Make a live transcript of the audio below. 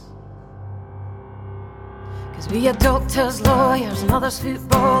We are doctors, lawyers, mothers,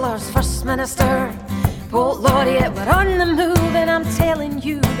 footballers, first minister, poet laureate. We're on the move and I'm telling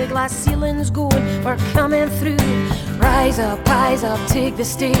you, the glass ceiling's going, we're coming through. Rise up, take the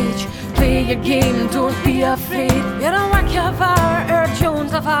stage, play your game, don't be afraid. You're a work of art, or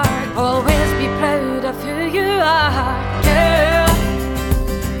Jones of art, always be proud of who you are. Girl,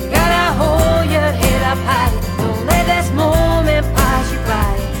 you gotta hold your head up high, don't let this moment pass you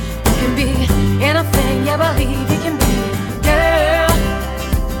by. You can be anything you believe you can be. Girl,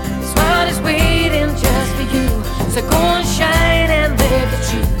 this world is waiting just for you, so go and shine and live the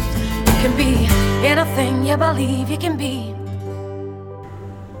truth. You can be anything you believe you can be.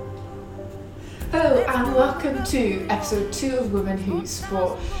 Hello and welcome to episode 2 of Women Who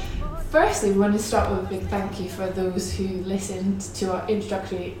Sport. Firstly, we want to start with a big thank you for those who listened to our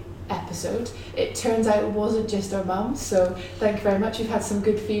introductory episode. It turns out it wasn't just our mums, so thank you very much. We've had some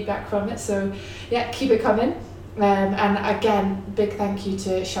good feedback from it, so yeah, keep it coming. And again, big thank you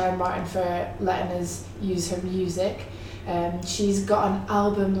to Sharon Martin for letting us use her music. She's got an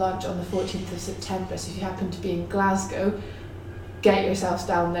album launch on the 14th of September, so if you happen to be in Glasgow, get yourselves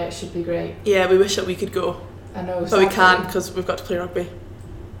down there, it should be great. Yeah, we wish that we could go. I know, but we can't because we've got to play rugby.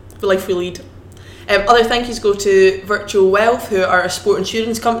 The life we lead. Other thank yous go to Virtual Wealth, who are a sport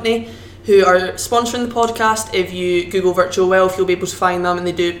insurance company who are sponsoring the podcast. If you Google Virtual Wealth, you'll be able to find them, and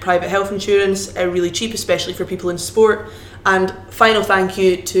they do private health insurance, really cheap, especially for people in sport. And final thank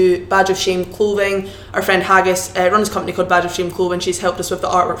you to Badge of Shame Clothing. Our friend Haggis runs a company called Badge of Shame Clothing. She's helped us with the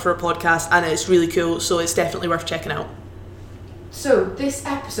artwork for our podcast, and it's really cool, so it's definitely worth checking out. So this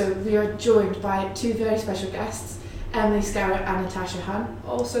episode we are joined by two very special guests, Emily Scarrett and Natasha Hunt,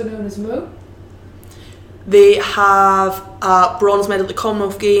 also known as Mo. They have a bronze medal at the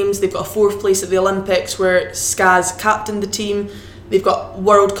Commonwealth Games. They've got a 4th place at the Olympics where Skaz captained the team. They've got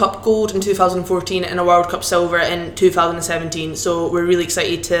World Cup gold in 2014 and a World Cup silver in 2017. So we're really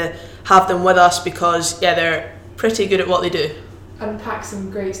excited to have them with us because, yeah, they're pretty good at what they do. Unpack some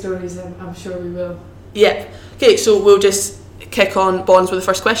great stories, and I'm sure we will. Yeah. Okay, so we'll just kick on Bonds with the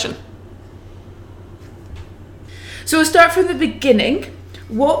first question. So we'll start from the beginning.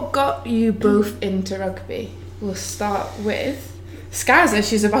 What got you both into rugby? We'll start with Skaza,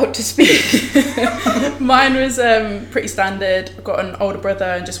 she's about to speak. Mine was pretty standard. I got an older brother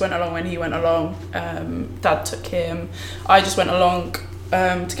and just went along when he went along. Dad took him. I just went along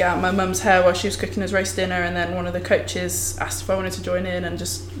to get out my mum's hair while she was cooking his roast dinner, and then one of the coaches asked if I wanted to join in, and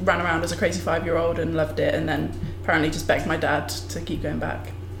just ran around as a crazy 5-year-old and loved it, and then apparently just begged my dad to keep going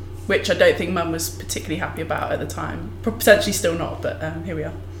back, which I don't think mum was particularly happy about at the time. Potentially still not, but here we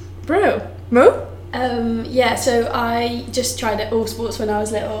are. Bro. Mo? Yeah, so I just tried all sports when I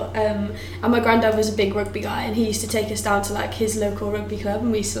was little, and my granddad was a big rugby guy, and he used to take us down to like his local rugby club,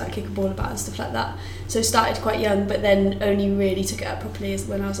 and we used to like kick a ball about and stuff like that. So started quite young, but then only really took it up properly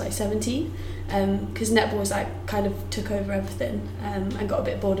when I was like 17, because netball was like kind of took over everything, and got a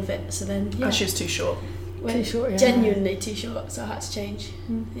bit bored of it. So then yeah. And she was too short. Too short, yeah. Genuinely too short, so I had to change.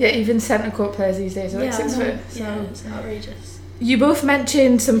 Yeah, even centre court players these days are like 6 foot. So. Yeah, it's outrageous. You both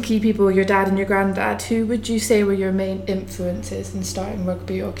mentioned some key people, your dad and your granddad. Who would you say were your main influences in starting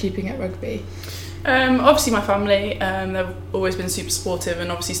rugby or keeping at rugby? Obviously my family, they've always been super supportive, and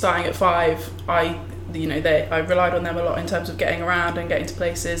obviously starting at 5, I relied on them a lot in terms of getting around and getting to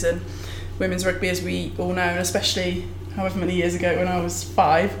places. And women's rugby, as we all know, and especially however many years ago when I was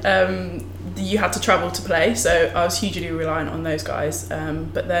 5, you had to travel to play, so I was hugely reliant on those guys.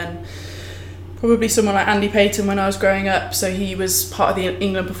 But then probably someone like Andy Payton when I was growing up, so he was part of the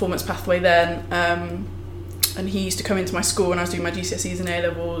England performance pathway then, and he used to come into my school when I was doing my GCSEs and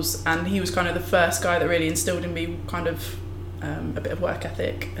A-levels, and he was kind of the first guy that really instilled in me kind of a bit of work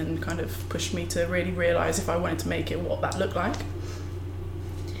ethic, and kind of pushed me to really realise if I wanted to make it, what that looked like.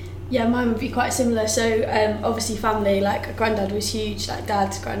 Yeah, mine would be quite similar. So obviously family, like granddad was huge, like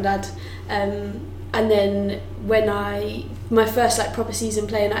dad's granddad, and then when my first like proper season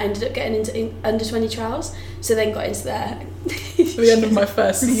playing, I ended up getting into under 20 trials, so then got into there. The end of my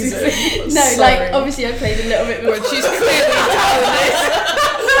first season. Like obviously I played a little bit before. She's clearly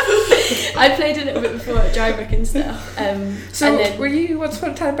I played a little bit before at Drybrooke and stuff. So and then, were you once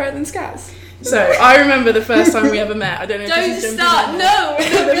upon a time better than Skaz? So I remember the first time we ever met. I don't know if this is start. No, but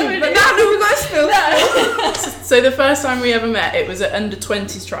now we got to spill that. So the first time we ever met, it was at under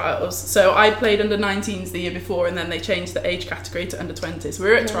 20s trials. So I played under 19s the year before, and then they changed the age category to under 20s. We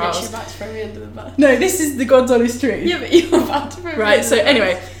were at trials. You're about to throw me under the bus. No, this is the God's honest truth. Yeah, but you're about to throw me Right. under So the bus.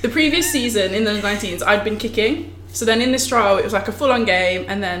 anyway, the previous season in the 19s, I'd been kicking. So then in this trial, it was like a full-on game,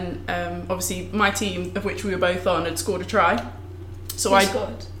 and then obviously my team, of which we were both on, had scored a try. So Who I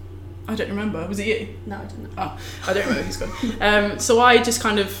scored? I don't remember. Was it you? No, I don't know. Oh, I don't remember who's gone. So I just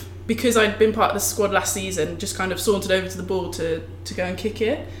kind of, because I'd been part of the squad last season, just kind of sauntered over to the ball to go and kick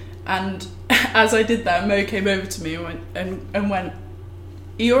it. And as I did that, Mo came over to me and went,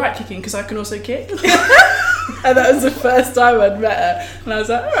 "Are you alright kicking? Because I can also kick." And that was the first time I'd met her. And I was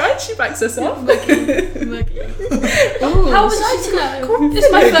like, alright, she backs herself. Muggy. How was I to know?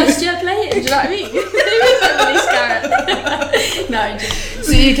 It's my first year playing, do you know what I mean? No, I'm just...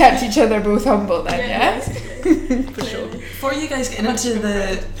 So you kept each other both humble then, yeah? For sure. For you guys getting into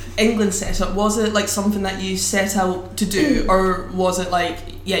the England setup, was it like something that you set out to do, or was it like,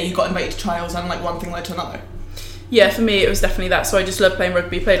 yeah, you got invited to trials and like one thing led to another? Yeah, for me it was definitely that. So I just loved playing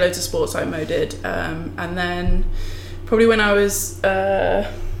rugby, played loads of sports like Mo did. And then probably when I was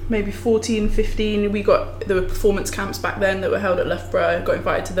maybe 14, 15, there were performance camps back then that were held at Loughborough, got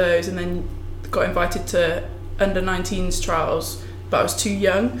invited to those, and then got invited to under-19s trials, but I was too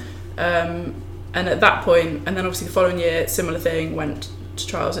young. And at that point, and then obviously the following year, similar thing, went to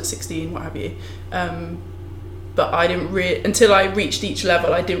trials at 16, what have you. But I didn't until I reached each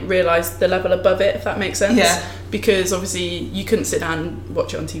level, I didn't realise the level above it, if that makes sense. Yeah. Because obviously you couldn't sit down and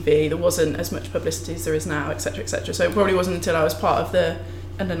watch it on TV. There wasn't as much publicity as there is now, etc., etc. So it probably wasn't until I was part of the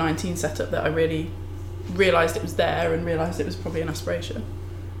under-19 setup that I really realised it was there and realised it was probably an aspiration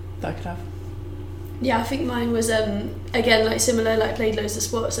that I could have. Yeah, I think mine was, again, like similar, like played loads of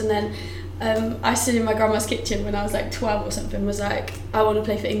sports, and then I stood in my grandma's kitchen when I was like 12 or something, was like, I want to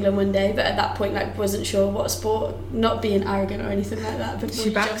play for England one day, but at that point like wasn't sure what sport, not being arrogant or anything like that. But She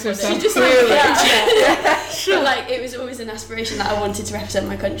backs herself. She just like, yeah. But like it was always an aspiration that I wanted to represent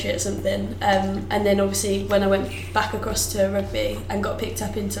my country at something. And then obviously when I went back across to rugby and got picked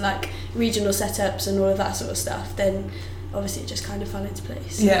up into like regional setups and all of that sort of stuff, then obviously it just kind of fell into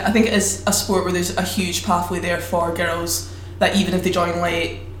place. Yeah, I think it is a sport where there's a huge pathway there for girls that even if they join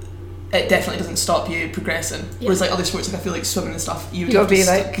late, it definitely doesn't stop you progressing. Yeah. Whereas like other sports, like I feel like swimming and stuff, you would You'll have to be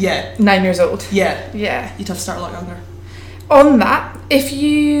like yeah, 9 years old. yeah, Yeah. you'd have to start a lot younger. On that, if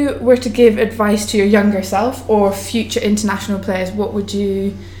you were to give advice to your younger self or future international players, what would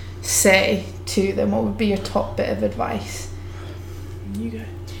you say to them? What would be your top bit of advice? You go.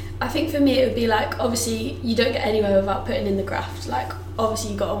 I think for me it would be like, obviously you don't get anywhere without putting in the graft. Like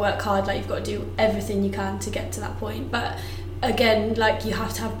obviously you've got to work hard, like you've got to do everything you can to get to that point. But again, like you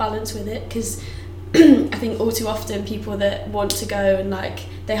have to have balance with it, because I think all too often people that want to go and like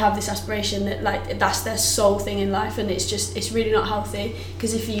they have this aspiration that like that's their sole thing in life, and it's really not healthy,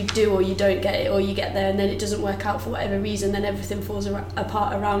 because if you do or you don't get it, or you get there and then it doesn't work out for whatever reason, then everything falls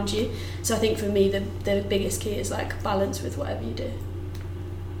apart around you. So I think for me the biggest key is like balance with whatever you do.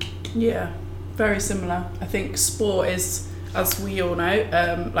 Yeah, very similar. I think sport is, as we all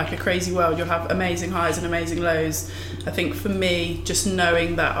know, like a crazy world. You'll have amazing highs and amazing lows. I think for me, just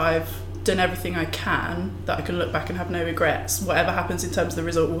knowing that I've done everything I can, that I can look back and have no regrets. Whatever happens in terms of the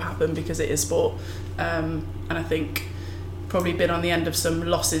result will happen, because it is sport. And I think probably been on the end of some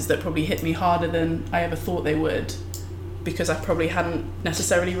losses that probably hit me harder than I ever thought they would, because I probably hadn't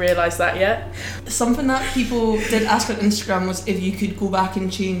necessarily realised that yet. Something that people did ask on Instagram was if you could go back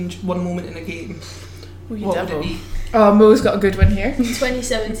and change one moment in a game, what would it be? Oh, Mo's got a good one here.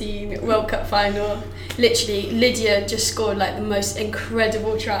 2017 World Cup final. Literally, Lydia just scored like the most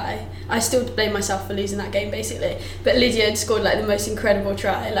incredible try. I still blame myself for losing that game basically, but Lydia had scored like the most incredible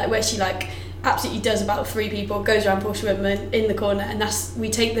try, like where she like absolutely does about 3 people, goes around Portia Whitman in the corner, and we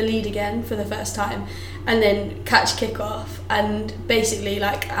take the lead again for the first time, and then catch kick-off, and basically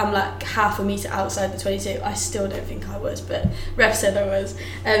like I'm like half a metre outside the 22. I still don't think I was, but ref said I was.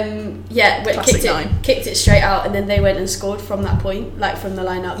 Kicked it straight out, and then they went and scored from that point, like from the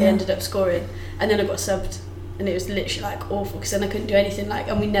line out. They ended up scoring, and then I got subbed, and it was literally like awful, because then I couldn't do anything, like,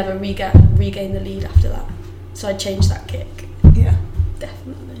 and we never regained the lead after that. So I changed that kick. Yeah,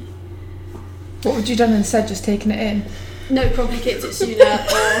 Definitely. What would you done instead, just taking it in? No, probably kicked it sooner,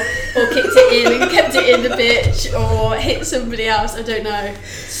 or kicked it in and kept it in the pitch, or hit somebody else. I don't know.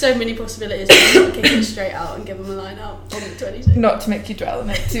 So many possibilities. Kick it straight out and give them a line out on the 22. Not to make you dwell on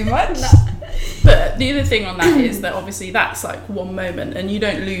it too much. But the other thing on that is that obviously that's like one moment, and you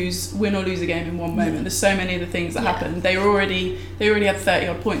don't win or lose a game in one moment. There's so many other things that happen. They already had 30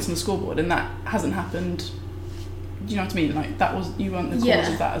 odd points on the scoreboard, and that hasn't happened. Do you know what I mean? Like that was, you weren't the cause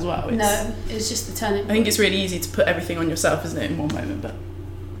of that as well. It's just the turning point. I think it's really easy to put everything on yourself, isn't it, in one moment, but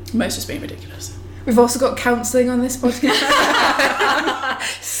most just being ridiculous. We've also got counselling on this podcast.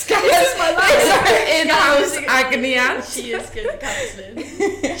 Skaz, my life. In-house agony aunt. She is good at counselling.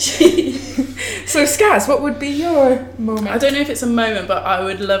 So Skaz, what would be your moment? I don't know if it's a moment, but I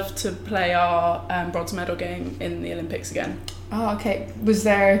would love to play our bronze medal game in the Olympics again. Oh, okay. Was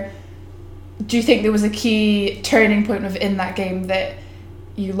there do you think there was a key turning point within that game that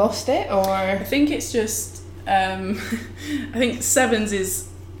you lost it, or? I think it's just, I think sevens is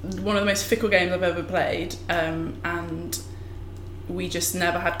one of the most fickle games I've ever played, and we just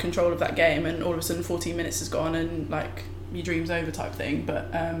never had control of that game, and all of a sudden 14 minutes has gone and like your dream's over type thing.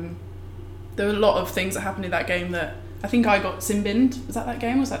 But there were a lot of things that happened in that game that I think I got sin-binned. Was that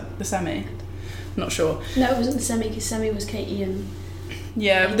game? Was that the semi? I'm not sure. No, it wasn't the semi, because semi was Katie and...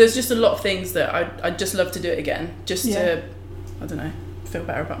 Yeah, there's just a lot of things that I'd just love to do it again, just to, I don't know, feel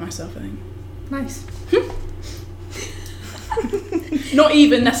better about myself, I think. Nice. Not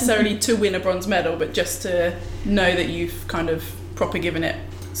even necessarily to win a bronze medal, but just to know that you've kind of proper given it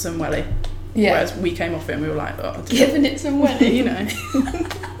some welly. Yeah. Whereas we came off it and we were like, oh, Giving it some welly. you know.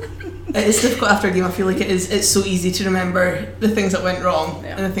 It's difficult after a game. I feel like it's so easy to remember the things that went wrong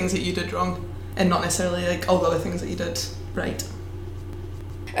Yeah. and the things that you did wrong, and not necessarily like all the other things that you did right.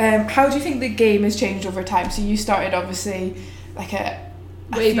 How do you think the game has changed over time? So you started obviously like a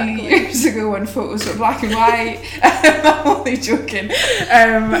Way few back when. years ago when photos were black and white. I'm only joking.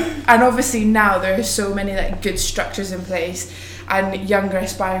 And obviously now there are so many like good structures in place, and younger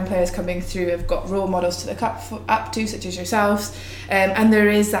aspiring players coming through have got role models to look up to, such as yourselves, and there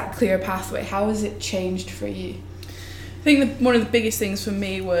is that clear pathway. How has it changed for you? I think one of the biggest things for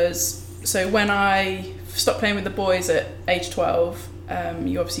me was, so when I stopped playing with the boys at age 12,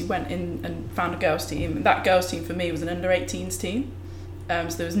 you obviously went in and found a girls team, and that girls team for me was an under 18s team.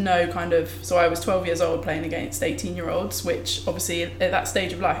 So there was no kind of, so I was 12 years old playing against 18-year-olds, which obviously at that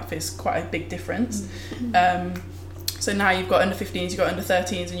stage of life is quite a big difference. So now you've got under 15s, you've got under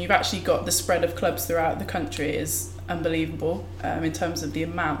 13s, and you've actually got the spread of clubs throughout the country is unbelievable in terms of the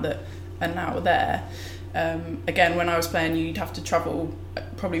amount that are now there. Again, when I was playing, you'd have to travel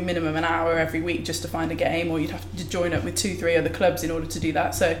probably minimum an hour every week just to find a game, or you'd have to join up with 2-3 other clubs in order to do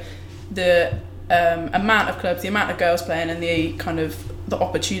that. So the amount of clubs, the amount of girls playing, and the kind of the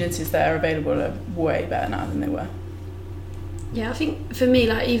opportunities there available are way better now than they were. Yeah, I think for me,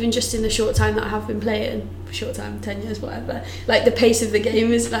 like even just in the short time that I have been playing, short time, 10 years, whatever, like the pace of the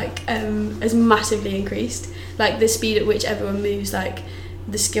game is like has massively increased. Like the speed at which everyone moves, like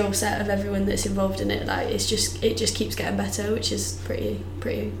the skill set of everyone that's involved in it, like it just keeps getting better, which is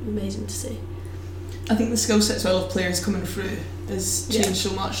pretty amazing to see. I think the skill set as well of players coming through has changed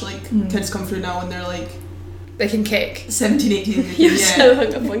so much. Like kids come through now and they're like They can kick. 17, 18. You're so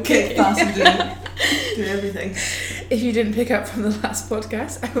hung up on kick, kicking. pass, and do everything. If you didn't pick up from the last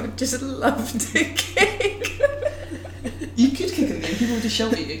podcast, I would just love to kick. You could kick in there, people would just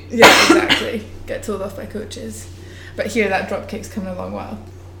shout at you. Yeah, exactly. Get told off by coaches. But here, that drop kick's coming along well.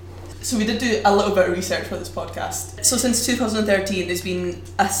 So we did do a little bit of research for this podcast. So since 2013, there's been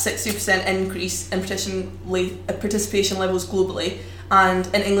a 60% increase in participation levels globally, and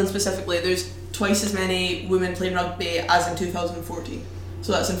in England specifically, there's twice as many women playing rugby as in 2014.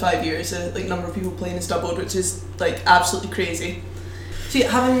 So that's in 5 years. The number of people playing has doubled, which is like absolutely crazy. So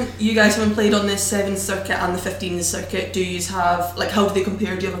you guys having played on the 7s circuit and the 15s circuit, do you have, like, how do they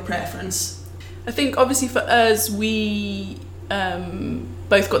compare? Do you have a preference? I think obviously for us, we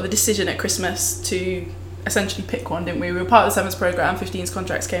both got the decision at Christmas to essentially pick one, didn't we? We were part of the 7s programme, 15s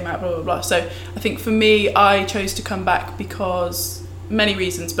contracts came out, blah, blah, blah. So I think for me, I chose to come back because many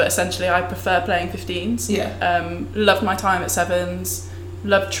reasons, but essentially I prefer playing 15s. Yeah. Loved my time at 7s,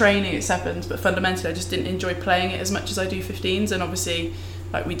 loved training at 7s, but fundamentally I just didn't enjoy playing it as much as I do 15s, and obviously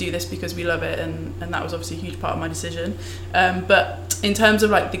like we do this because we love it, and that was obviously a huge part of my decision. But in terms of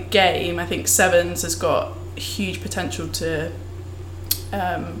like the game, I think 7s has got huge potential to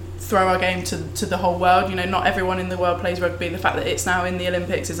throw our game to the whole world. You know, not everyone in the world plays rugby. The fact that it's now in the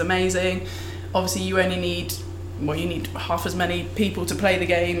Olympics is amazing. Obviously you only need, you need half as many people to play the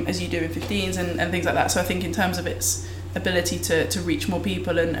game as you do in 15s and things like that. So I think in terms of its ability to reach more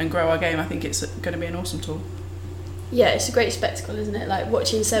people and grow our game, I think it's going to be an awesome tool. Yeah, it's a great spectacle, isn't it? Like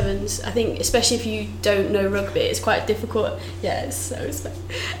watching 7s, I think especially if you don't know rugby, it's quite difficult. Yeah, it's so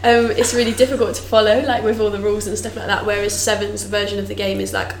it's really difficult to follow, like with all the rules and stuff like that, whereas 7's version of the game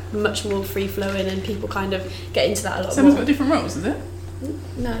is like much more free flowing and people kind of get into that a lot 7's more. got different rules, is it?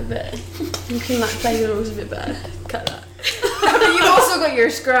 No, but you can like play the rules a bit better. Cut that. But you've also got your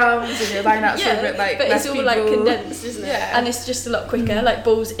scrums and your line-outs are a bit like but less it's all people. like condensed, isn't it? Yeah. And it's just a lot quicker, like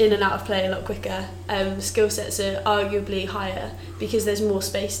balls in and out of play a lot quicker. Skill sets are arguably higher because there's more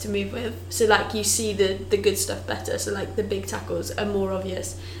space to move with, so like you see the good stuff better, so like the big tackles are more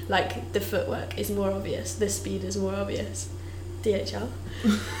obvious, like the footwork is more obvious, the speed is more obvious. DHL.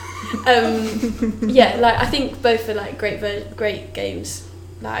 Yeah, like I think both are like great games.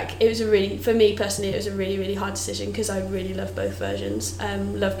 like it was for me personally, it was a really, really hard decision because I really love both versions.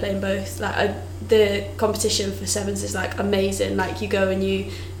 Love playing both. Like the competition for sevens is like amazing. Like you go and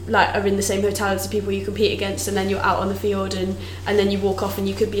you like are in the same hotel as the people you compete against, and then you're out on the field, and then you walk off and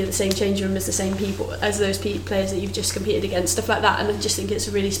you could be in the same change room as the same people as those players that you've just competed against, stuff like that. And I just think it's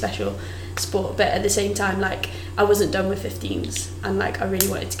a really special sport. But at the same time, like I wasn't done with 15s, and like I really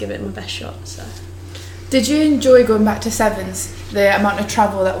wanted to give it my best shot. So. Did you enjoy going back to sevens, the amount of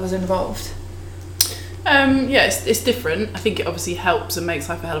travel that was involved? Yeah, it's different. I think it obviously helps and makes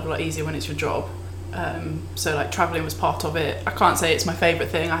life a hell of a lot easier when it's your job. So like travelling was part of it. I can't say it's my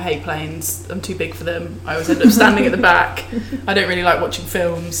favourite thing. I hate planes. I'm too big for them. I always end up standing at the back. I don't really like watching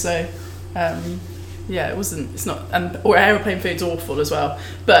films, so yeah, it's not, or aeroplane food's awful as well.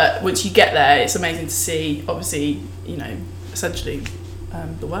 But once you get there, it's amazing to see, obviously, you know, essentially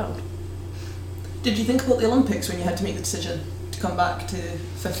the world. Did you think about the Olympics when you had to make the decision to come back to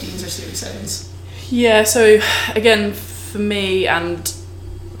 15s or Series 7s? Yeah, so again, for me, and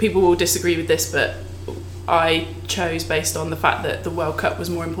people will disagree with this, but I chose based on the fact that the World Cup was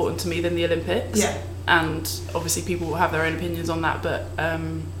more important to me than the Olympics. Yeah. And obviously people will have their own opinions on that, but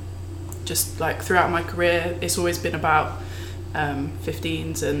just like throughout my career, it's always been about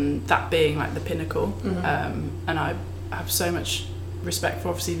 15s and that being like the pinnacle. Mm-hmm. And I have so much respect for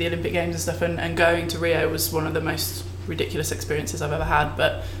obviously the Olympic Games and stuff, and going to Rio was one of the most ridiculous experiences I've ever had.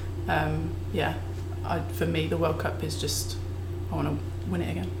 But yeah, for me the World Cup is just, I want to win it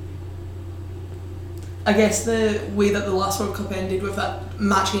again. I guess the way that the last World Cup ended with that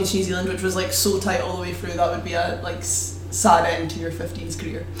match against New Zealand, which was like so tight all the way through, that would be a like sad end to your 15s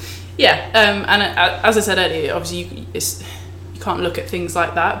career. Yeah, and as I said earlier, obviously you can't look at things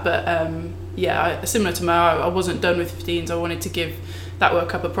like that, but yeah, similar to Mo, I wasn't done with 15s. I wanted to give that World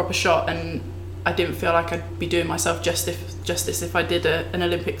Cup a proper shot, and I didn't feel like I'd be doing myself justice if I did an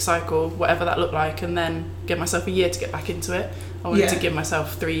Olympic cycle, whatever that looked like, and then give myself a year to get back into it. I wanted to give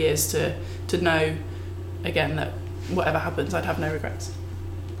myself 3 years to know, again, that whatever happens, I'd have no regrets.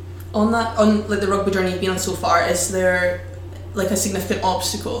 On like the rugby journey you've been on so far, is there like a significant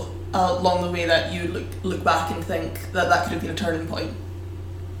obstacle along the way that you look back and think that could have been a turning point?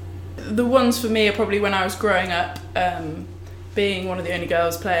 The ones for me are probably when I was growing up, being one of the only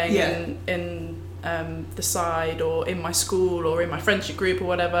girls playing in the side or in my school or in my friendship group or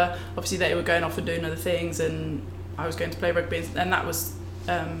whatever. Obviously they were going off and doing other things, and I was going to play rugby, and that was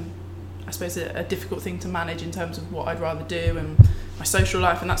I suppose a difficult thing to manage in terms of what I'd rather do and my social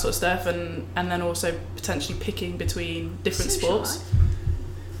life and that sort of stuff, and then also potentially picking between different Social sports. life.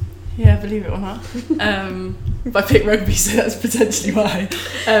 Yeah, believe it or not. But I picked rugby, so that's potentially why.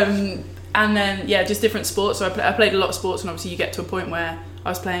 And then, yeah, just different sports. So I played a lot of sports, and obviously you get to a point where I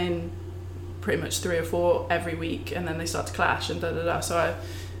was playing pretty much 3 or 4 every week, and then they start to clash and da-da-da. So I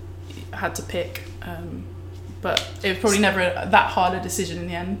had to pick. But it was probably never that hard a decision in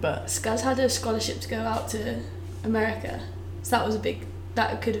the end. But Skaz had a scholarship to go out to America. So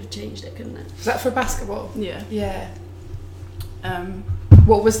that could have changed it, couldn't it? Was that for basketball? yeah. Yeah.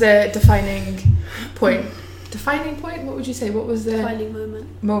 What was the defining point? What would you say? What was the Defining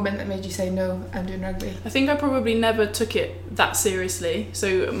moment that made you say, no, I'm doing rugby? I think I probably never took it that seriously.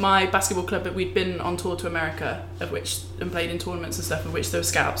 So my basketball club, we'd been on tour to America, and played in tournaments and stuff, of which there were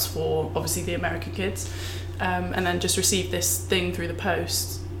scouts for obviously the American kids, and then just received this thing through the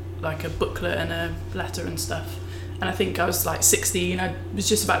post, like a booklet and a letter and stuff. And I think I was like 16. I was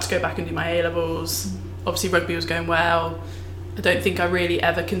just about to go back and do my A-levels. Obviously rugby was going well. I don't think I really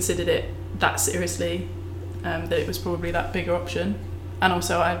ever considered it that seriously, that it was probably that bigger option. And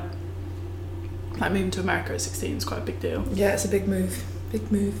also moving to America at 16 is quite a big deal. Yeah, it's a big move.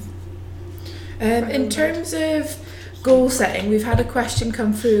 In terms of goal setting, we've had a question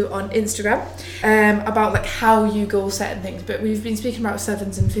come through on Instagram about like how you goal set and things, but we've been speaking about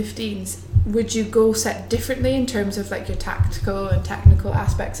 7s and 15s. Would you goal set differently in terms of like your tactical and technical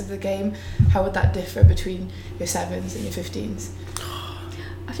aspects of the game? How would that differ between your 7s and your 15s?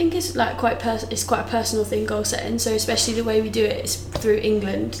 I think it's like it's quite a personal thing, goal setting. So especially the way we do it is through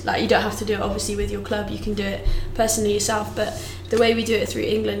England. Like you don't have to do it obviously with your club. You can do it personally yourself. But the way we do it through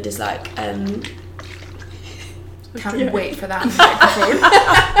England is like. Can't wait for that microphone.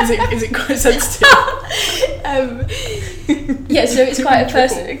 Is it quite sensitive? Yeah, so it's quite a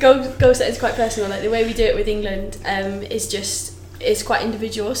personal goal set is quite personal. Like the way we do it with England is quite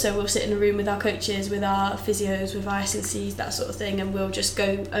individual. So we'll sit in a room with our coaches, with our physios, with our S&Cs, that sort of thing, and we'll just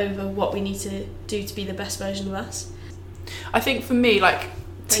go over what we need to do to be the best version of us. I think for me, like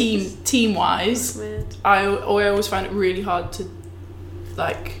team wise, I always find it really hard to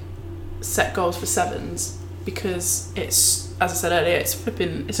like set goals for 7s, because it's as I said earlier, it's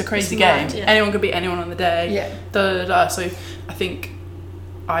a crazy It's game. mad, yeah. Anyone could beat anyone on the day. Yeah. So I think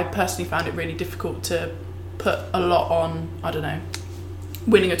I personally found it really difficult to put a lot on, I don't know,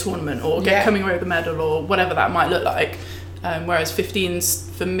 winning a tournament or coming away with a medal or whatever that might look like. Whereas 15s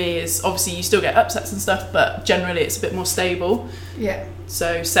for me is obviously you still get upsets and stuff, but generally it's a bit more stable. Yeah.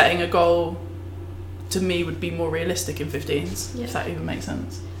 So setting a goal to me would be more realistic in 15s, Yeah. if that even makes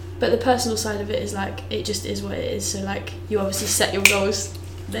sense. But the personal side of it is like, it just is what it is. So like, you obviously set your goals.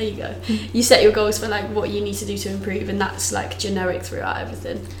 There you go. You set your goals for like what you need to do to improve, and that's like generic throughout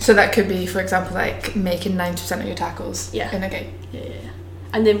everything. So that could be, for example, like making 90% of your tackles in a game. Yeah.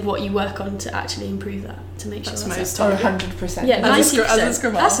 And then what you work on to actually improve that, to make sure That's that's most Or target. 100%. Yeah, As a 90%.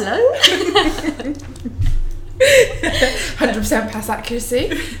 scribble. That's low. 100% pass accuracy.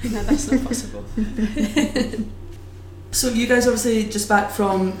 No, that's not possible. So you guys obviously just back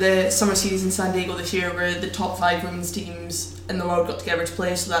from the summer series in San Diego this year, where the top 5 women's teams in the world got together to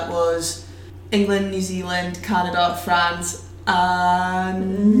play. So that was England, New Zealand, Canada, France,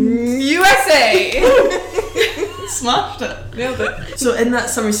 and USA! smashed it. Nailed it. So in that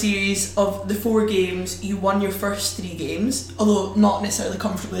summer series of the 4 games, you won your first 3 games, although not necessarily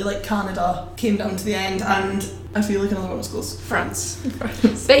comfortably. Like Canada came down to the end, and I feel like another one was close. France.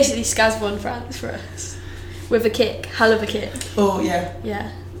 Basically, Skaz won France for us. With a kick. Hell of a kick. Oh yeah.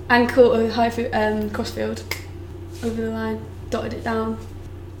 Yeah. And caught a high crossfield over the line. Dotted it down.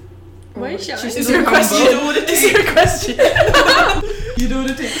 Why are you shouting? Is there a question? You don't want to take a question. You don't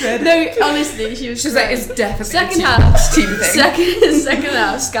want to take credit. No, honestly, she was She's great. like, it's definitely Second a half. team thing. Second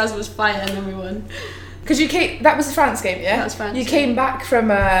half, Skaz was fire and then we won. Because that was the France game, yeah? That was France, You yeah. came back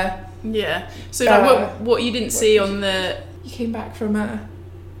from a... Yeah. So like what you didn't see on the You came back from a...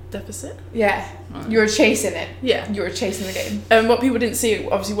 deficit? Yeah. You were chasing it. Yeah. You were chasing the game. What people didn't see,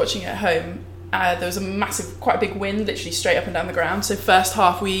 obviously watching it at home, there was quite a big wind, literally straight up and down the ground. So first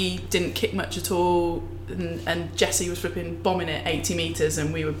half we didn't kick much at all, and Jessie was flipping bombing it 80 metres,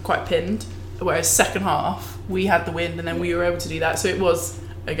 and we were quite pinned. Whereas second half we had the wind, and then we were able to do that. So it was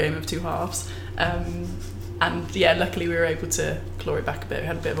a game of 2 halves. And yeah, luckily we were able to claw it back a bit. We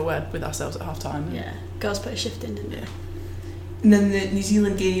had a bit of a word with ourselves at half time. Yeah. Girls put a shift in, didn't they? And then the New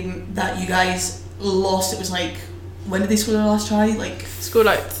Zealand game that you guys lost, it was like, when did they score their last try? Like Scored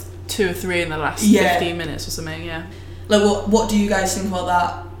like 2 or 3 in the last 15 minutes or something, yeah. Like what do you guys think about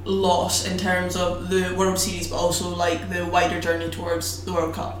that loss in terms of the World Series, but also like the wider journey towards the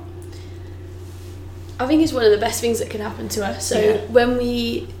World Cup? I think it's one of the best things that could happen to us. So Yeah. when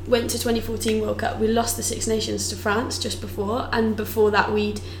we went to 2014 World Cup, we lost the Six Nations to France just before, and before that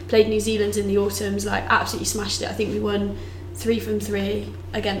we'd played New Zealand in the autumns, like absolutely smashed it. I think we won 3 from 3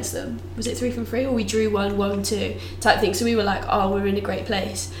 against them. Was it 3 from 3, or we drew 1, won 2 type thing? So we were like, oh, we're in a great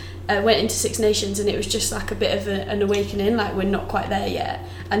place. Went into Six Nations, and it was just like a bit of an awakening, like we're not quite there yet.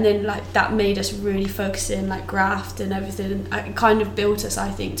 And then like that made us really focus in, like graft and everything. It kind of built us, I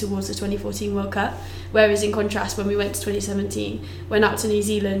think, towards the 2014 World Cup. Whereas in contrast, when we went to 2017, went out to New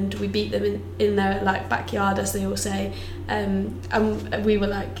Zealand, we beat them in their like backyard, as they all say, and we were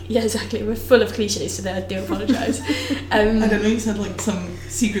like, yeah, exactly, we're full of cliches today, I do apologise. I don't know, you said like some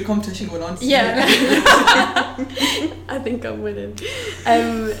secret competition going on. Yeah. I think I'm winning.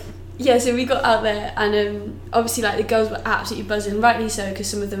 Yeah, so we got out there, and obviously like the girls were absolutely buzzing, rightly so, because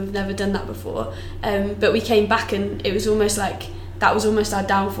some of them have never done that before, but we came back and it was almost like that was almost our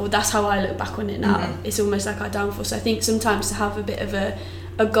downfall. That's how I look back on it now. Mm-hmm. It's almost like our downfall. So I think sometimes to have a bit of a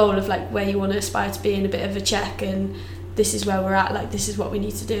goal of like where you want to aspire to be, and a bit of a check, and this is where we're at, like this is what we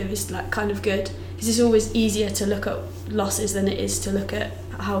need to do, is like kind of good, because it's always easier to look at losses than it is to look at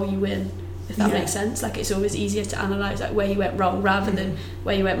how you win, if that makes sense. Like it's always easier to analyse like where you went wrong rather than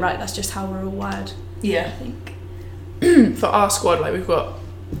where you went right. That's just how we're all wired. Yeah, I think. For our squad, like we've got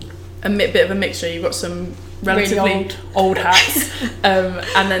a bit of a mixture. You've got some relatively really old hats,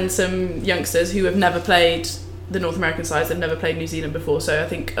 and then some youngsters who have never played the North American sides. They've never played New Zealand before, so I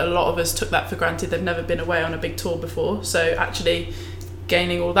think a lot of us took that for granted. They've never been away on a big tour before, so actually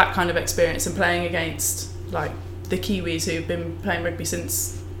gaining all that kind of experience and playing against like the Kiwis who've been playing rugby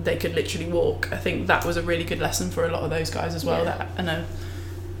since they could literally walk, I think that was a really good lesson for a lot of those guys as well. That I know.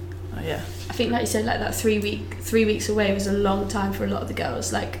 I think, like you said, like that 3 weeks away was a long time for a lot of the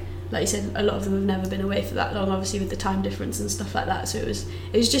girls. Like you said, a lot of them have never been away for that long, obviously with the time difference and stuff like that. So it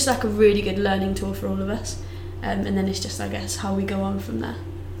was just like a really good learning tour for all of us. And then it's just, I guess, how we go on from there.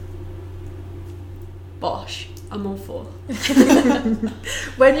 Bosh, I'm all for.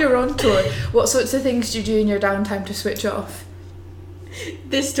 When you're on tour, what sorts of things do you do in your downtime to switch off?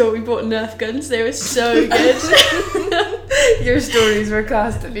 This tour we bought Nerf guns. They were so good. Your stories were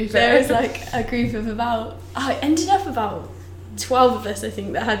class, to be fair. There was like a group of it ended up about 12 of us, I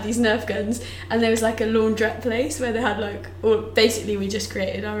think, that had these Nerf guns, and there was like a laundrette place where they had like, or basically we just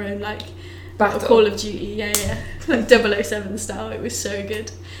created our own like Battle. Call of Duty, like 007 style. It was so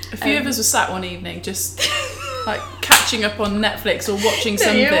good. A few of us were sat one evening just like catching up on Netflix or watching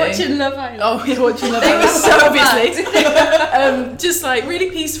something. You're watching Love Island. Oh, you're watching Love Island, so obviously. Just like really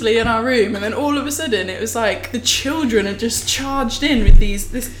peacefully in our room, and then all of a sudden it was like the children had just charged in with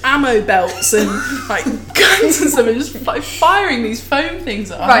this ammo belts and like guns and stuff, and just firing these foam things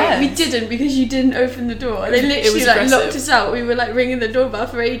at our Right, heads. we didn't because you didn't open the door. They literally was like aggressive. locked us out. We were like ringing the doorbell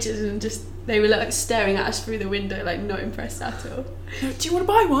for ages, and just they were like staring at us through the window, like not impressed at all. Do you want to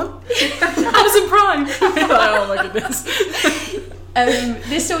buy one? Amazon Prime. Like, oh my goodness.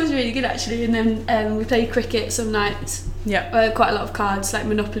 This store was really good actually, and then we played cricket some nights. Yeah. Quite a lot of cards, like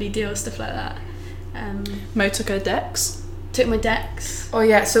Monopoly deals, stuff like that. Mo took her decks. Took my decks. Oh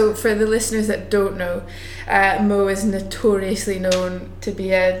yeah, so for the listeners that don't know, Mo is notoriously known to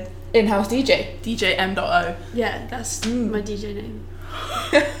be an in-house DJ. DJ M.O. Yeah, that's my DJ name.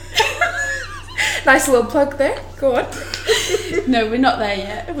 Nice little plug there. Go on. No, we're not there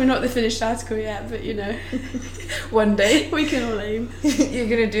yet. We're not the finished article yet, but you know, One day we can all aim. you're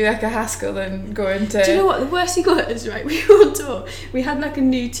gonna do like a Haskell and go into. Do you know what the worst thing was, right? We were on tour. We had like a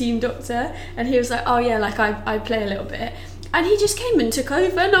new team doctor, and he was like, oh yeah, like I play a little bit. And he just came and took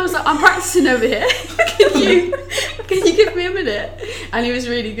over, and I was like, I'm practicing over here. Can you give me a minute? And he was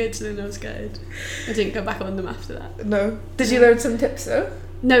really good, so then I was good. I didn't go back on them after that. No. Did you learn some tips though?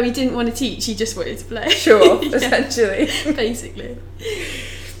 No, he didn't want to teach, he just wanted to play. Show off, Yeah, essentially. basically.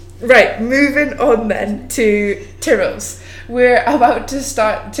 Right, moving on then to Tyrrell's. We're about to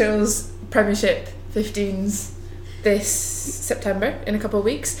start Tyrrell's Premiership 15s this September, in a couple of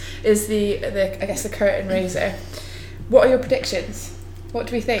weeks, is the I guess the curtain raiser. What are your predictions? What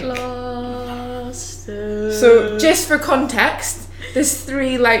do we think? Gloucester. So, just for context, there's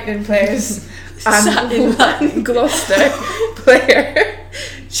 3 Lightning players Sat in and 1 Gloucester player.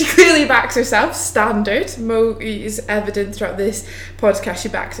 She clearly backs herself, standard. Mo is evident throughout this podcast she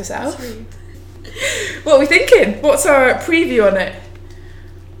backs herself. Sweet. What are we thinking? What's our preview on it?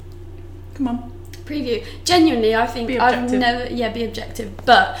 Come on. Preview. Genuinely, I think Be I've objective. never, be objective.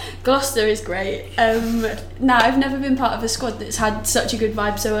 But Gloucester is great. Now I've never been part of a squad that's had such a good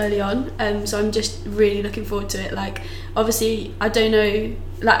vibe so early on. So I'm just really looking forward to it. Like, obviously, I don't know.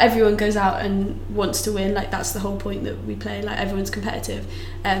 Like, everyone goes out and wants to win. Like, that's the whole point that we play. Like, everyone's competitive.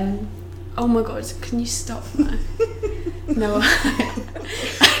 Oh my god, can you stop? No.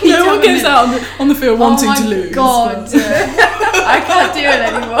 No one goes out on the field wanting to lose. Oh my god, I can't do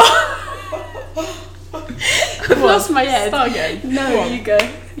it anymore. I've lost my head. Start again. No, Go on.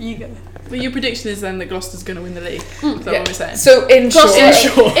 you go. But your prediction is then that Gloucester's going to win the league. Is that what we're saying? So, in short,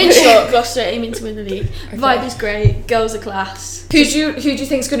 In short, Gloucester aiming to win the league. Vibe is great. Girls are class. who do you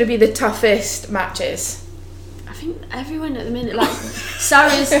think is going to be the toughest matches? I think everyone at the minute, like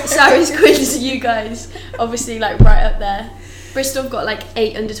Sarah's Queens, you guys, obviously like right up there. Bristol have got like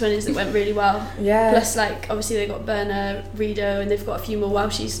 8 under-20s that went really well. Yeah. Plus, like, obviously they got Berna, Rideau, and they've got a few more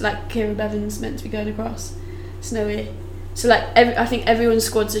Welshies. Like Kieran Bevan's meant to be going across. Snowy. So like I think everyone's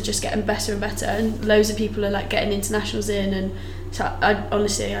squads are just getting better and better, and loads of people are like getting internationals in, and so I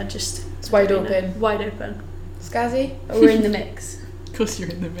just It's wide don't know. open. Wide open. Scazzy? But we're in the mix. Of course you're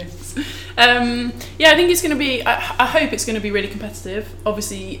in the mix. Yeah, I think it's going to be, I hope it's going to be really competitive.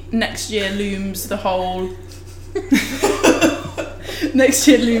 Obviously, next year looms the whole,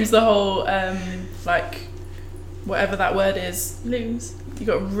 like, whatever that word is. Looms. You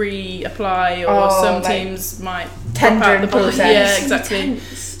got to reapply, or some like teams might tender drop out the process. Yeah, exactly.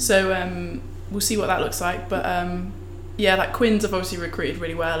 Intense. So we'll see what that looks like. But yeah, like Quins have obviously recruited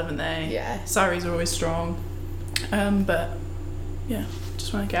really well, haven't they? Yeah. Saris are always strong. But yeah,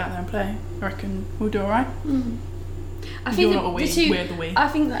 just want to get out there and play. I reckon we'll do alright. I You're think not a we, we're the we. I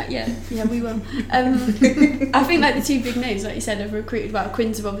think that yeah we will. I think like the 2 big names, like you said, have recruited well.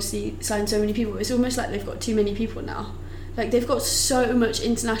 Quins have obviously signed so many people. It's almost like they've got too many people now. Like they've got so much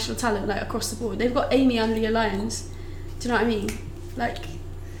international talent, like across the board. They've got Amy and Leah Lyons. Do you know what I mean? Like,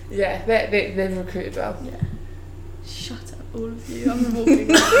 Yeah, they've recruited well. yeah. Shut up, all of you. I'm walking.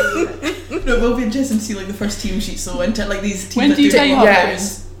 No, it will be interesting to see like the first team sheet. So into like these teams When that do you do take well. Yeah.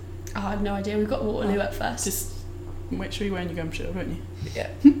 halves? Oh, I have no idea. We've got Waterloo at first. Just make sure you're wearing your gum shirt, won't you?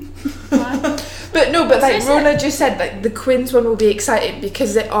 But no, but like So Rona just said, like the Quins one will be exciting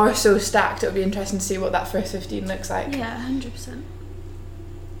because they are so stacked. It'll be interesting to see what that first 15 looks like. Yeah, 100%.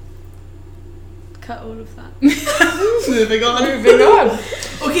 Cut all of that. Moving on. Moving on.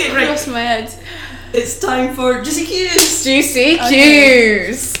 Okay, I right. lost my head. It's time for Juicy Cues. Juicy Okay.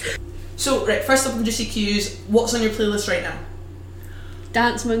 Qs. So, right, first up on Juicy Cues, what's on your playlist right now?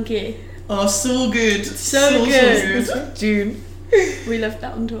 Dance Monkey. Oh, so good. So good. So good. June. We loved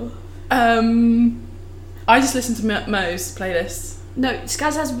that on tour. I just listened to Mo's playlist. No,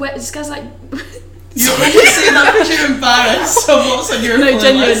 Skaz like... You're saying that because you're embarrassed of what's on your No, playlist.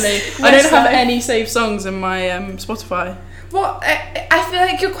 genuinely. I don't have Westlife. any saved songs in my Spotify. What? I feel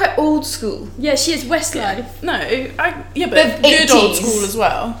like you're quite old school. Yeah, she is Westlife. No, but The good old 80s. school as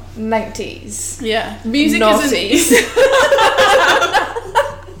well. 90s. Yeah, music Naughties. isn't.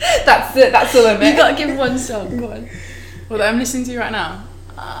 That's the You limit. gotta give one song. Go on. What that I'm listening to right now?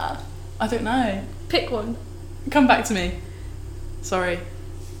 I don't know. Pick one. Come back to me. Sorry,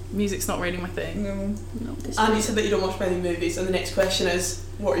 music's not really my thing. No. No, this And one. you said that you don't watch many movies, and the next question is,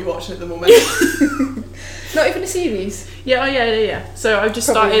 what are you watching at the moment? Not even a series. Yeah. So I've just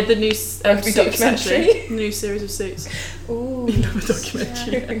Probably started the new every Suits, documentary. actually. New series of Suits. Ooh. Another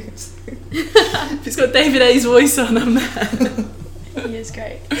documentary. If it's got David A's voice on, I'm there. He is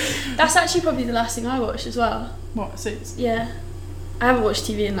great. That's actually probably the last thing I watched as well. What, Suits? Yeah. I haven't watched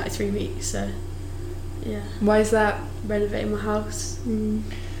TV in like 3 weeks, so yeah. Why is that? Renovating my house.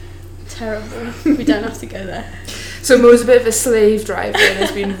 Terrible. We don't have to go there. So Mo's a bit of a slave driver and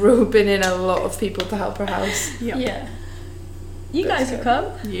has been roping in a lot of people to help her house. Yep. Yeah. You That's guys good.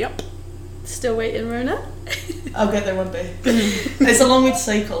 have come. Yep. Still waiting, Rona. I'll get there one day. It's a long way to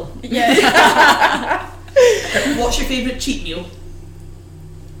cycle. Yeah. What's your favourite cheat meal?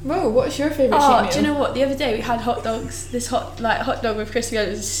 Mo, what's your favourite Oh, cheat do you meal? know what? The other day we had hot dogs. This hot dog with crispy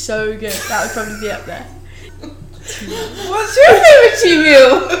onions is so good. That would probably be up there. What's your favourite cheat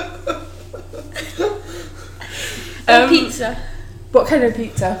meal? Or pizza. What kind of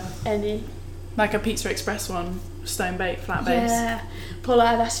pizza? Any. Like a Pizza Express one, stone baked, flat base. Yeah. Paula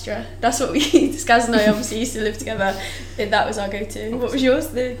ad Astra. That's what we Skaz and I obviously used to live together. That was our go-to. What was yours?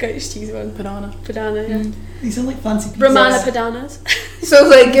 The goat's cheese one. Banana. Padana, yeah. These are like fancy pizzas. Romana Padanas. So,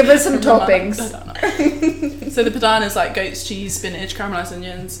 like, give us some Banana. toppings. So the padana's like goat's cheese, spinach, caramelised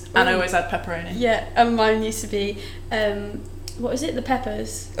onions, and I always add pepperoni. Yeah, and mine used to be, what was it? The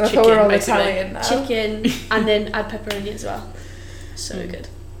peppers. I thought Chicken, we were all basically. Italian now. Chicken, and then add pepperoni as well. So good.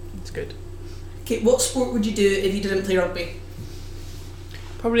 It's good. Okay, what sport would you do if you didn't play rugby?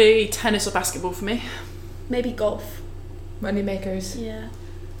 Probably tennis or basketball for me. Maybe golf. Money makers. Yeah.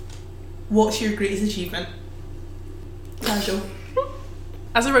 What's your greatest achievement? Casual.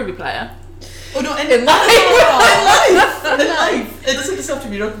 As a rugby player, Oh no, in In life! life. In life! It doesn't just have to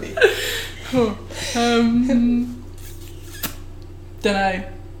be rugby. don't know.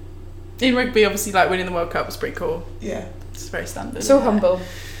 In rugby, obviously, like winning the World Cup was pretty cool. Yeah. It's very standard. So humble.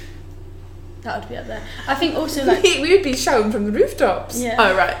 That would be up there. I think also like, We would be shouting from the rooftops. yeah.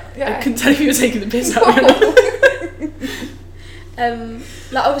 Oh right, Yeah. I couldn't tell if you were taking the piss out of me.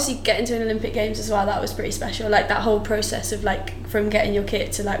 Like obviously getting to an Olympic Games as well, that was pretty special. Like that whole process of like from getting your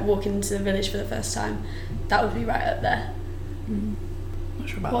kit to like walking into the village for the first time, that would be right up there. Not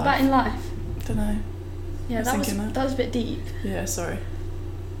sure about What that. about in life? Don't know. Yeah, I was that was thinking that. that was a bit deep. Yeah, sorry.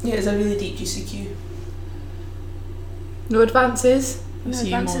 Yeah, it's a really deep GCQ. No advances. No That's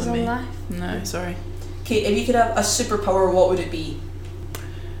you more advances than on me. life. No, sorry. Okay, if you could have a superpower, what would it be?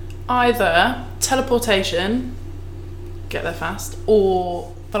 Either teleportation, get there fast,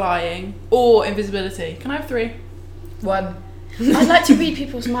 or flying, or invisibility. Can I have 3? One. I'd like to read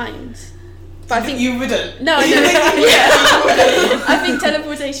people's minds. But I think you wouldn't. no, yeah. I think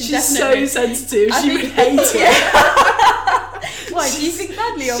teleportation She's definitely. so sensitive. I She think- would hate it. Why do you think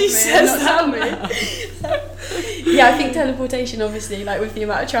badly of She me? says and that not tell me? Yeah, I think teleportation, obviously, like with the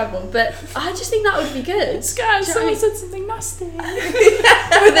amount of travel. But I just think that would be good. Guys, Do you know what I someone mean? said something nasty.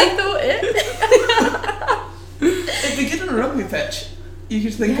 But they thought it. It'd be good on a rugby pitch. You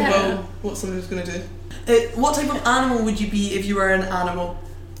could think Yeah. about what somebody was going to do. What type of animal would you be if you were an animal?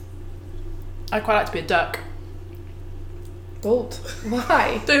 I'd quite like to be a duck. Bold.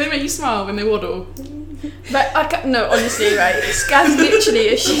 Why? Don't they make you smile when they waddle? But I can't, no, honestly, right? Skaz literally,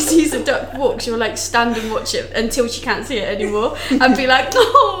 if she sees a duck walk, she'll like stand and watch it until she can't see it anymore, and be like,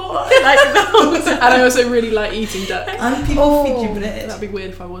 oh, like the whole time. And I also really like eating duck. And people feed you bread. That'd be weird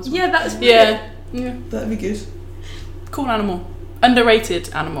if I was one. Yeah, that's Yeah. Yeah. That'd be good. Cool animal.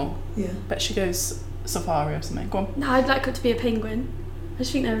 Underrated animal. Yeah. Bet she goes safari or something. Go on. No, I'd like her to be a penguin. I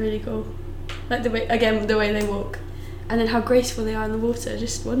just think they're really cool. Like the way they walk, and then how graceful they are in the water,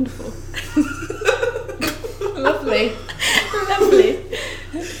 just wonderful. Lovely. Lovely.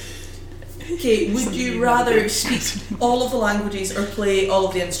 Okay, would you rather speak all of the languages or play all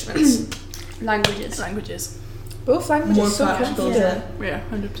of the instruments? Languages. Languages. Both languages More so practical, comfortable. isn't it? Yeah,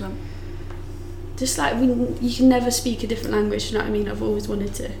 100%. Just like you can never speak a different language. You know what I mean? I've always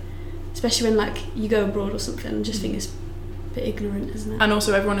wanted to, especially when like you go abroad or something. I just think it's bit ignorant, isn't it? And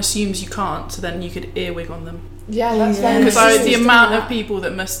also everyone assumes you can't, so then you could earwig on them. Yeah, that's Yeah. very Because Yes. the Yes. amount Yeah. of people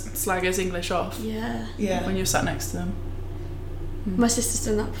that must slag us English off Yeah. when you're sat next to them. My sister's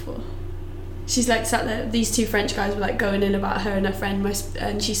done that before. She's like sat there, these two French guys were like going in about her and her friend,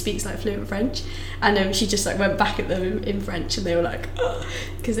 and she speaks like fluent French, and she just like went back at them in French, and they were like,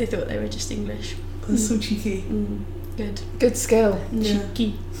 because they thought they were just English. That's so cheeky. Good. good skill.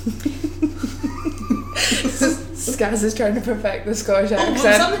 Cheeky. Skaz is trying to perfect the Scottish Oh, was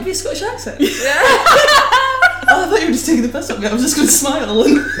accent. that meant to be a Scottish accent? Oh, I thought you were just taking the piss out of me. I was just going to smile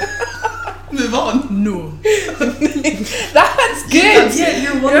and move on. No. That's good. Yeah,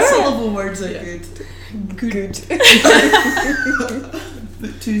 your one-syllable words are good. Good.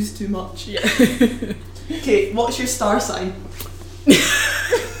 But two's too much. Yeah. Okay, what's your star sign?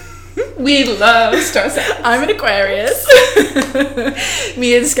 We love star signs. I'm an Aquarius.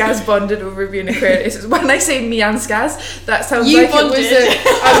 Me and Skaz bonded over being Aquarius. When I say me and Skaz, that sounds You like bonded. it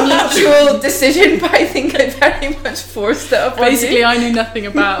was a mutual decision, but I think I very much forced it upon Basically, you. I knew nothing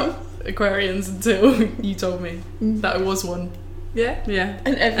about Aquarians until you told me that I was one. Yeah, Yeah.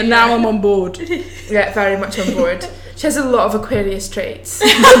 And And now I'm on board. yeah, very much on board. She has a lot of Aquarius traits.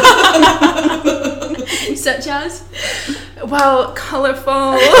 such as Well,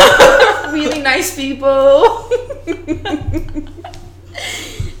 colourful, really nice people.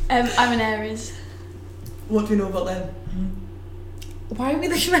 I'm an Aries. What do you know about them? Why are we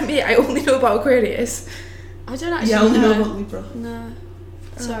looking at me? I only know about Aquarius. I don't actually Yeah, I only know know. about Libra. No.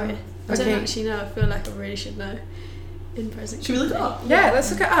 Sorry. I okay. don't actually know. I feel like I really should know. In present. Should we look it up? Yeah,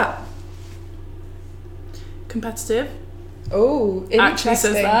 let's look it up. Competitive. Oh, interesting. Actually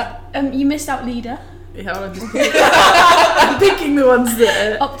says that. You missed out leader. Yeah, I'm just I'm picking the ones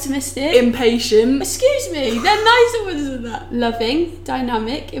that are Optimistic. impatient, Excuse me, they're nicer ones than that. Loving,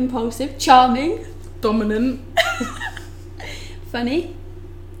 dynamic, impulsive, charming, dominant, funny,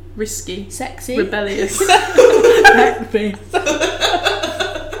 risky, sexy. rebellious. Happy.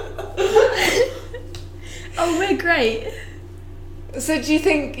 Oh, we're great. So do you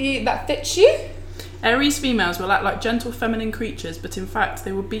think that fits you? Aries females will act like gentle feminine creatures, but in fact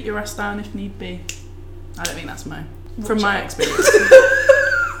they will beat your ass down if need be. I don't think that's from my experience.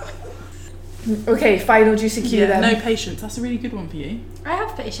 Okay, final juicy Q then. No patience. That's a really good one for you. I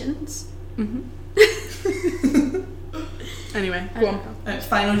have patience. Anyway, I go don't on. know.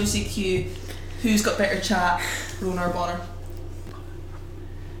 Final GCQ. Who's got better chat? Rona or Bonner?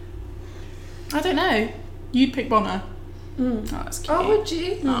 I don't know. You'd pick Bonner. Oh, that's cute. Oh, would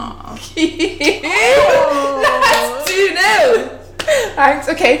you? Aw. That's 2-0. Thanks.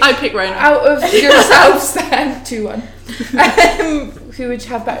 Okay. I'd pick Rona. Out of yourselves then, 2-1. Who would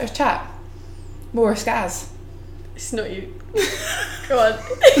have better chat? More Skaz. It's not you. Go on.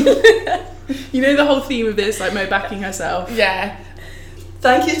 You know the whole theme of this, like Mo backing herself. Yeah.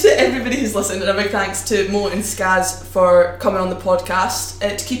 Thank you to everybody who's listened, and a big thanks to Mo and Skaz for coming on the podcast.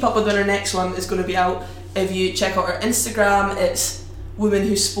 To keep up with when our next one is going to be out, if you check out our Instagram, it's Women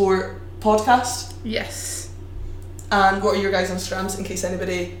Who Sport Podcast. Yes. And what are your guys' Instagrams in case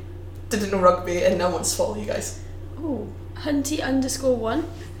anybody didn't know rugby and now wants to follow you guys? Oh, Hunty_1.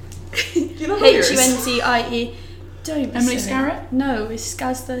 Do you know yours? HUNTIE. Don't be Emily silly. Scarrett? No, it's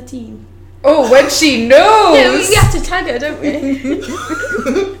Skaz13. Oh, when she knows. Yeah, we have to tag her, don't we?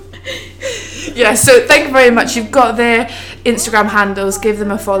 Yeah, so thank you very much. You've got their Instagram handles. Give them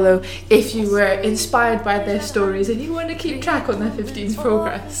a follow if you were inspired by their stories and you want to keep track on their 15's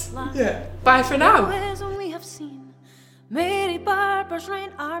progress. Yeah. Bye for now. We have seen Mary Barber's Reign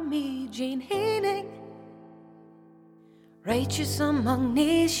Army, Jane Haining, righteous among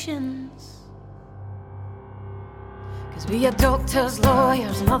nations. 'Cause we are doctors,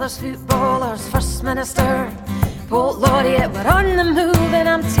 lawyers, and others footballers, First Minister, Poet Laureate, we're on the move, and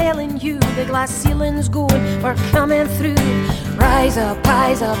I'm telling you, the glass ceiling's going, we're coming through. Rise up,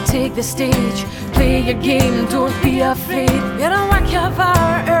 take the stage, play your game, don't be afraid. You're a work of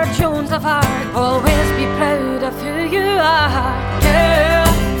art, or Jones of Arc, always be proud of who you are. Girl,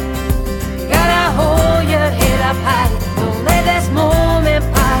 you gotta hold your head up high, don't let this moment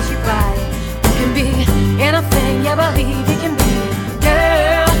pass you by. You can be anything you believe you can be.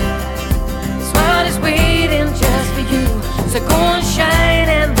 Girl, this world is waiting just for you, so go and shine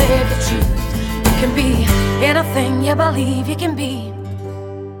and live the truth. You can be anything you believe you can be.